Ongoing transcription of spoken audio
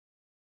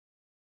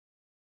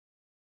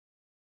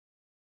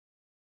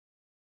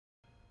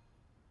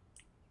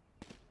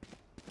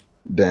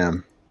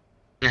Damn.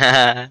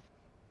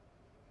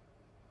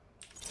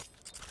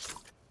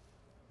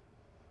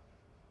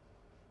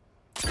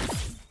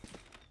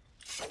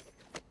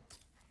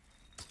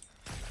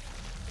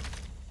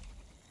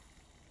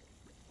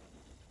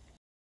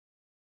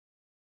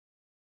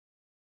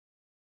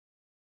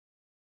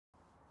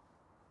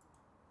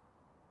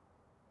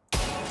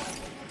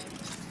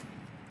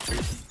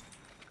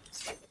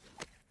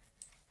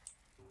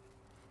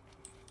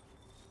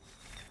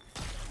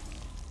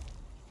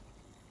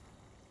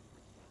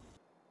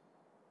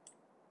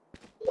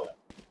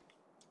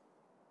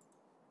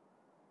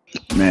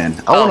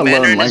 Man, I want to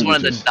learn Mandarin languages. is one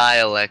of the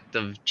dialect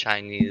of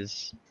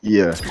Chinese.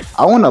 Yeah,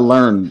 I want to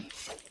learn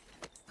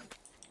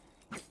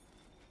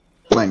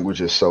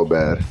languages so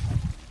bad.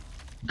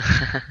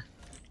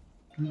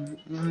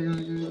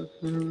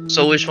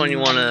 So which one you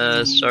want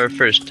to start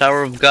first?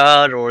 Tower of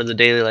God or the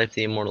Daily Life of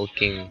the Immortal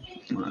King?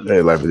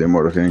 They Life of the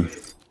Immortal King.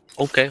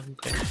 Okay,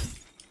 okay.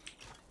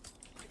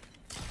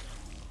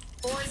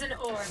 Poison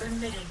orb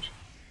emitting.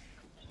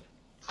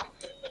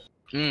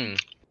 Hmm.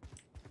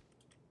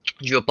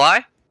 Did you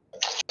apply?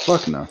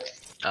 Fuck no.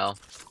 Oh.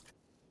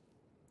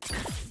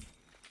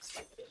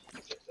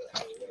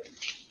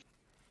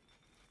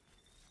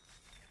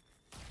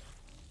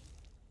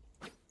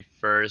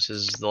 First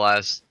is the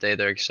last day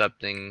they're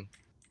accepting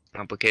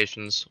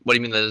applications. What do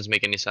you mean that doesn't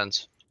make any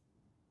sense?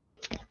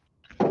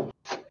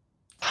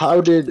 How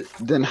did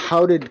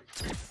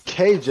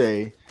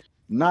KJ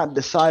not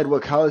decide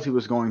what college he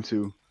was going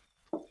to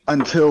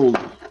until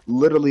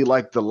literally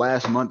like the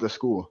last month of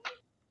school?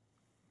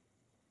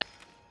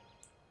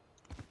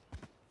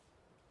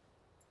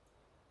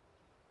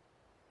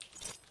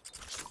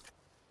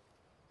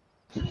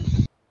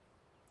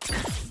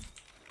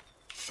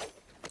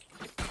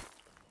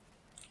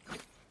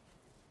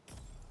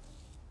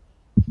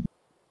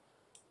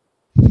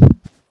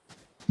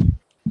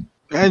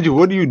 Andrew,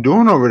 what are you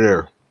doing over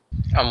there?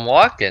 I'm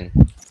walking.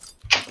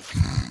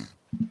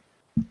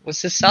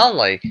 What's this sound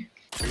like?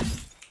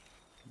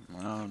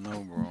 I don't know,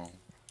 bro.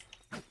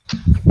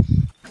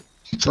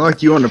 It's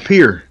like you on the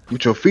pier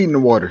with your feet in the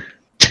water.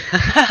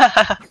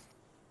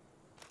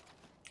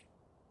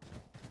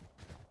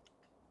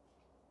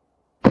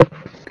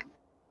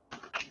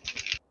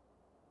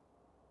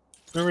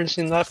 Never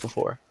seen that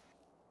before.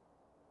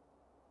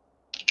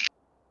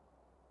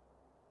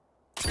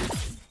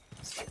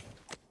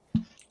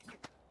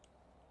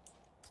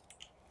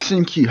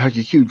 Cute, how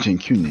you cute,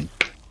 cute.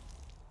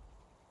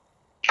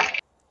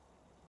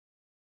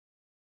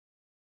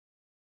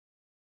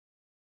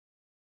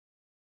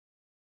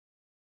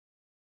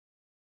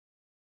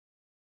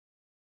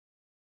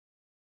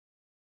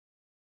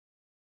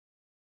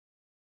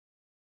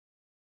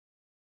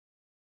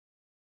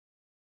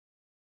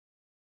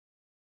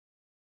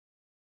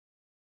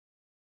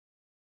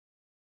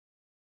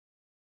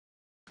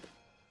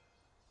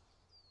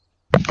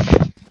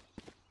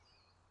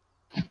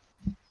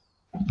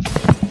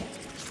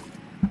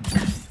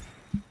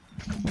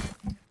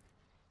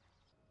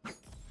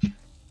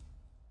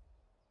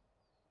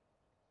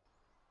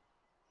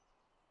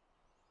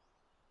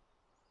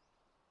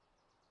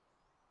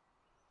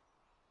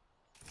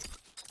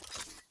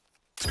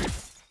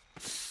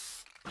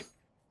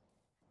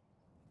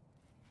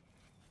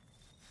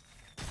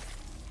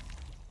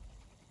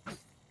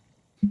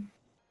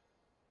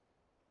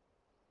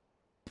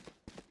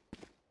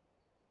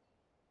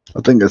 I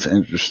think it's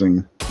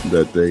interesting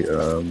that they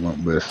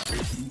went with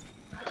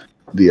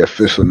the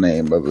official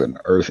name of an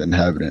Earth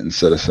inhabitant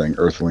instead of saying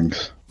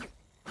Earthlings,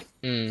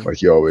 Hmm.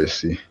 like you always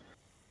see.